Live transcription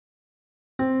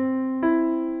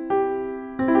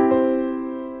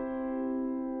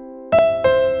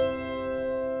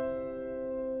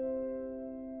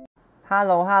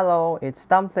Hallo, it's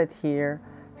Dumplet here.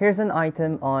 Here's an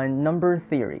item on number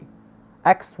theory.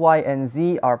 X, y, and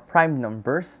z are prime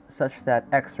numbers such that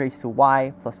x raised to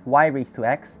y plus y raised to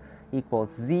x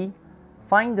equals z.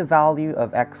 Find the value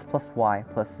of x plus y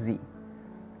plus z.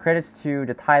 Credits to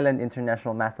the Thailand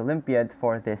International Math Olympiad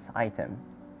for this item.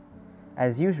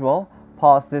 As usual,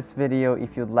 pause this video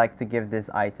if you'd like to give this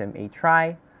item a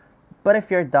try. But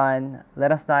if you're done,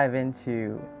 let us dive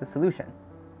into the solution.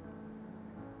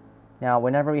 Now,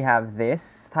 whenever we have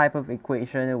this type of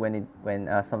equation,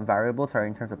 when some variables are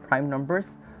in terms of prime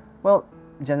numbers, well,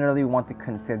 generally we want to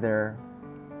consider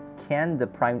can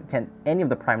any of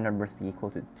the prime numbers be equal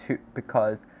to 2,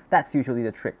 because that's usually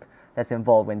the trick that's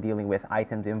involved when dealing with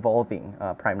items involving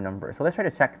prime numbers. So let's try to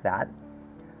check that.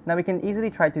 Now we can easily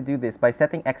try to do this by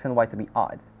setting x and y to be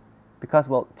odd, because,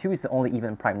 well, 2 is the only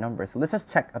even prime number. So let's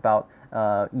just check about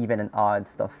even and odd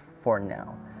stuff for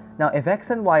now. Now, if x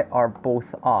and y are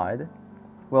both odd,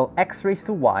 well, x raised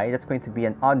to y, that's going to be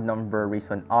an odd number raised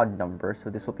to an odd number, so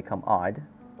this will become odd.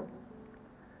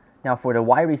 Now, for the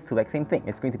y raised to x, same thing.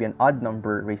 It's going to be an odd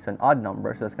number raised to an odd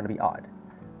number, so that's going to be odd.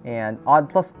 And odd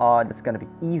plus odd, that's going to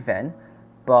be even,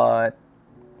 but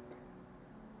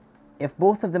if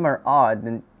both of them are odd,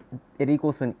 then it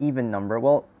equals to an even number.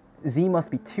 Well, z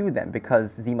must be 2 then,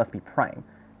 because z must be prime.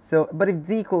 So, but if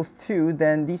z equals 2,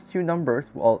 then these two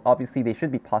numbers, well, obviously they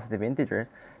should be positive integers,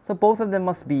 so both of them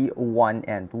must be 1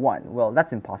 and 1. Well,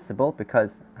 that's impossible,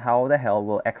 because how the hell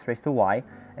will x raised to y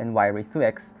and y raised to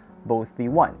x both be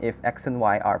 1 if x and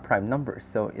y are prime numbers?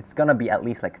 So it's gonna be at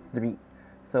least like 3.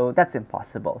 So that's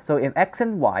impossible. So if x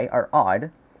and y are odd,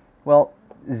 well,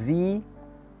 z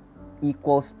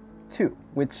equals 2,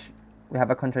 which we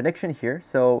have a contradiction here.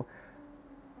 So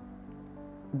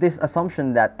this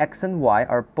assumption that x and y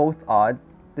are both odd,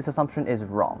 this assumption is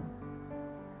wrong.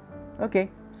 Okay,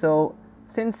 so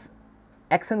since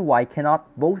x and y cannot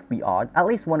both be odd, at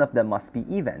least one of them must be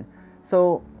even.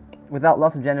 So without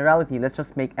loss of generality, let's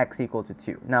just make x equal to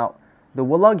 2. Now, the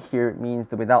WLOG here means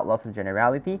the without loss of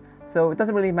generality, so it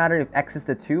doesn't really matter if x is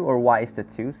the 2 or y is the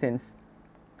 2, since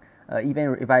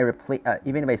even if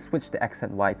I switch the x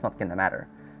and y, it's not gonna matter.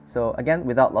 So again,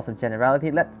 without loss of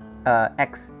generality, let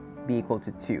x be equal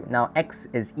to 2. Now, x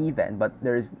is even, but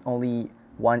there is only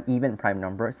one even prime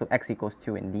number, so x equals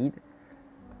 2 indeed.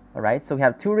 Alright, so we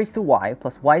have 2 raised to y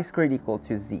plus y squared equal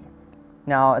to z.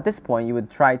 Now, at this point, you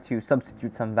would try to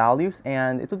substitute some values,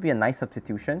 and it would be a nice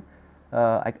substitution.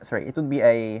 It would be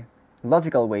a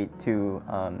logical way to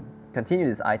continue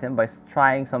this item by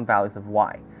trying some values of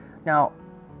y. Now,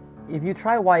 if you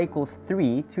try y equals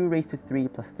 3, 2 raised to 3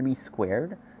 plus 3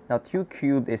 squared. Now, 2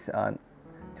 cubed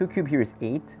here is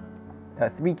 8.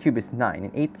 3 cubed is 9,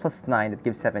 and 8 plus 9, that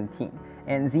gives 17.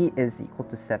 And z is equal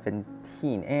to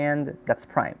 17, and that's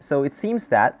prime. So it seems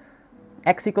that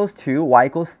x equals 2, y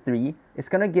equals 3, is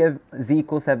going to give z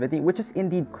equals 17, which is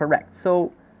indeed correct.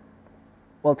 So,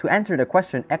 well, to answer the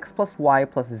question, x plus y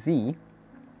plus z,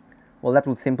 well, that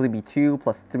would simply be 2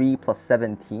 plus 3 plus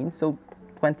 17, so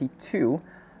 22,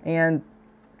 and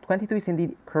 22 is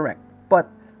indeed correct.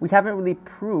 But we haven't really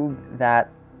proved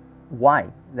that y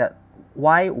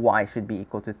should be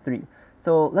equal to 3.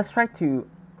 So let's try to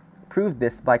prove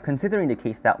this by considering the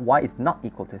case that y is not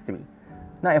equal to 3.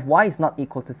 Now, if y is not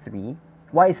equal to 3,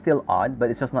 y is still odd, but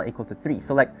it's just not equal to 3.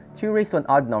 So like 2 raised to an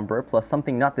odd number plus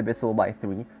something not divisible by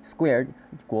 3 squared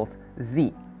equals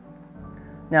z.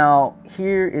 Now,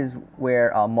 here is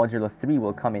where modulo 3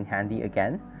 will come in handy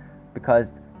again,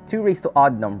 because 2 raised to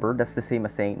odd number, that's the same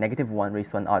as saying negative 1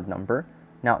 raised to an odd number.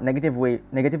 Now, negative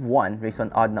 1 raised to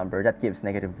an odd number, that gives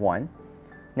negative 1.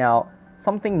 Now,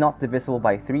 something not divisible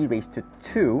by 3 raised to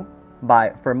 2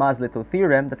 by Fermat's little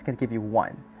theorem, that's going to give you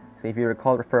 1. So if you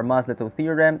recall Fermat's little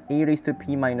theorem, a raised to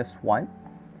p minus 1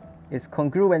 is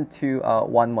congruent to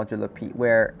 1 modulo p,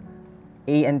 where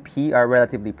a and p are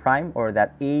relatively prime, or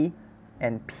that a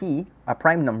and p, a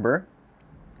prime number,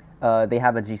 they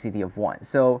have a GCD of 1.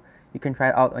 So you can try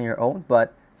it out on your own,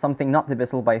 but something not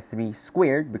divisible by 3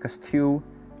 squared, because 2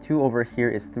 over here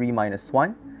is 3 minus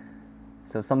 1.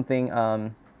 So something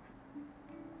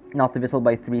not divisible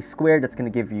by 3 squared, that's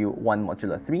going to give you 1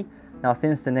 modulo 3. Now,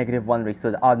 since the negative 1 raised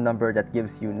to the odd number, that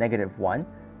gives you negative 1.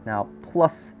 Now,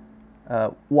 plus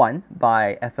 1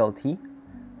 by FLT.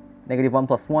 Negative 1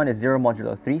 plus 1 is 0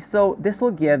 modulo 3. So this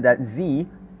will give that z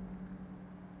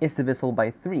is divisible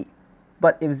by 3.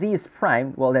 But if z is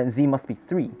prime, well, then z must be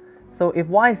 3. So if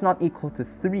y is not equal to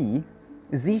 3,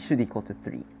 z should equal to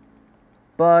 3.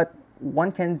 But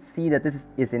one can see that this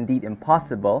is indeed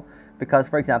impossible, because,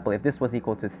 for example, if this was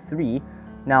equal to 3,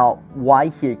 now y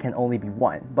here can only be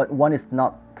 1, but 1 is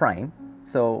not prime,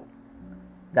 so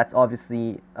that's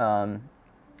obviously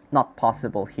not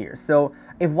possible here. So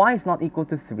if y is not equal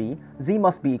to 3, z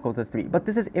must be equal to 3. But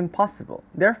this is impossible.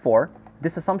 Therefore,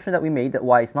 this assumption that we made that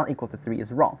y is not equal to 3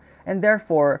 is wrong. And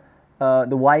therefore,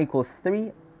 the y equals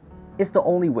 3 is the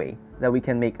only way that we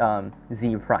can make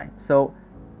z prime. So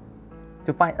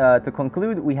to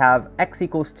conclude, we have x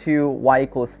equals 2, y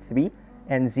equals 3,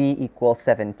 and z equals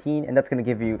 17. And that's going to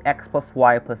give you x plus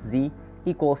y plus z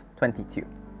equals 22.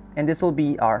 And this will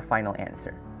be our final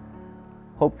answer.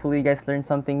 Hopefully you guys learned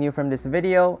something new from this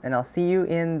video, and I'll see you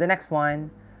in the next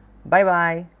one. Bye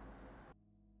bye!